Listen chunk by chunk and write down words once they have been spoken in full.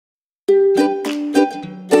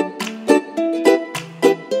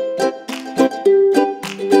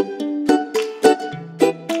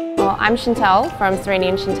I'm Shen-Tel from Sereni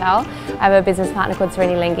and Shentel. I have a business partner called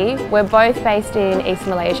Sereni Lee. We're both based in East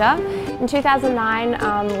Malaysia. In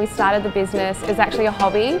 2009, we started the business. It was actually a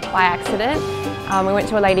hobby by accident. We went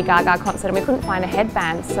to a Lady Gaga concert and we couldn't find a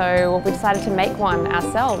headband, so we decided to make one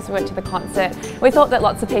ourselves. We went to the concert. We thought that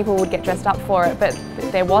lots of people would get dressed up for it, but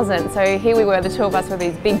there wasn't. So here we were, the two of us with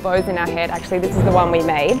these big bows in our head. Actually, this is the one we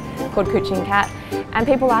made, called Kuching Cat. And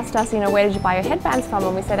people asked us, where did you buy your headbands from?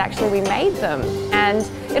 And we said, actually, we made them. And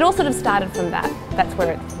it all sort of started from that. That's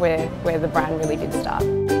where the brand really did start.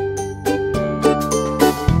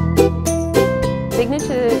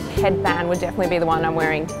 Signature headband would definitely be the one I'm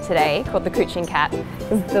wearing today, called the Kuching Cat.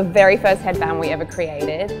 It's the very first headband we ever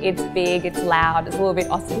created. It's big, it's loud, it's a little bit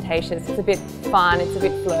ostentatious, it's a bit fun, it's a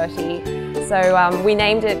bit flirty. So we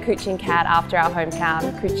named it Kuching Cat after our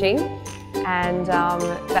hometown, Kuching, and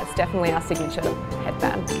that's definitely our signature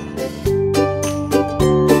headband.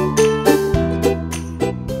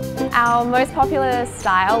 Our most popular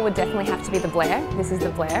style would definitely have to be the Blair. This is the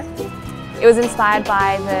Blair. It was inspired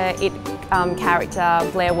by the It character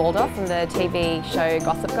Blair Waldorf from the TV show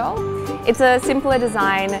Gossip Girl. It's a simpler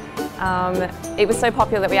design. It was so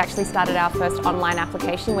popular that we actually started our first online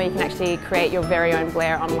application where you can actually create your very own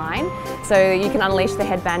Blair online. So you can unleash the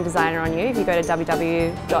headband designer on you if you go to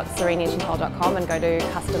www.sereniandshentel.com and go to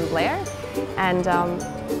custom Blair. And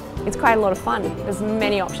it's quite a lot of fun. There's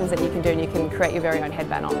many options that you can do and you can create your very own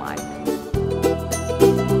headband online.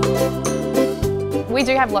 We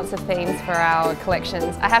do have lots of themes for our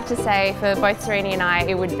collections. I have to say, for both Sereni and I,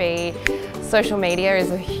 it would be social media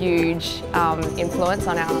is a huge influence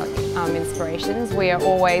on our inspirations. We are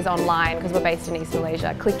always online because we're based in East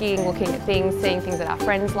Malaysia, clicking, looking at things, seeing things that our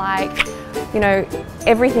friends like.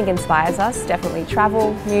 Everything inspires us, definitely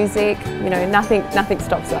travel, music, nothing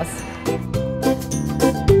stops us.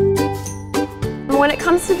 When it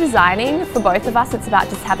comes to designing, for both of us, it's about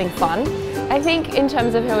just having fun. I think in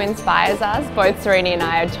terms of who inspires us, both Sereni and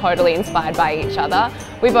I are totally inspired by each other.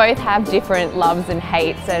 We both have different loves and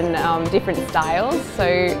hates and different styles.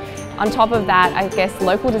 So on top of that, I guess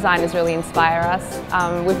local designers really inspire us.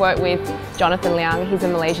 We've worked with Jonathan Liang, he's a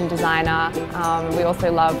Malaysian designer. We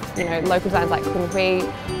also love local designers like Kun Hui,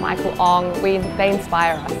 Michael Ong. They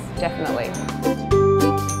inspire us, definitely.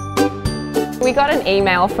 We got an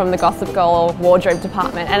email from the Gossip Girl wardrobe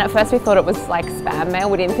department, and at first we thought it was like spam mail.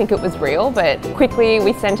 We didn't think it was real, but quickly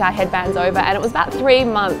we sent our headbands over, and it was about 3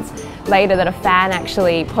 months later that a fan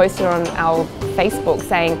actually posted on our Facebook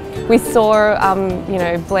saying, we saw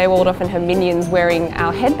Blair Waldorf and her minions wearing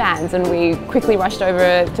our headbands, and we quickly rushed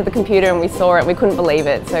over to the computer and we saw it. We couldn't believe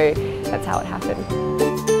it, so that's how it happened.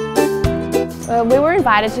 We were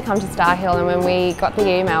invited to come to Starhill, and when we got the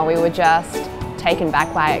email we were just taken back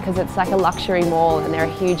by it because it's like a luxury mall and there are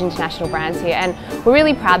huge international brands here, and we're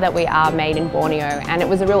really proud that we are made in Borneo, and it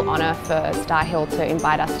was a real honour for Starhill to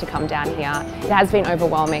invite us to come down here. It has been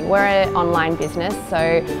overwhelming. We're an online business,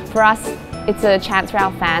 so for us it's a chance for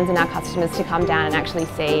our fans and our customers to come down and actually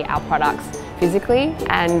see our products physically,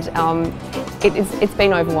 and it's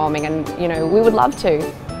been overwhelming, and we would love to.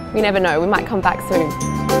 We never know, we might come back soon.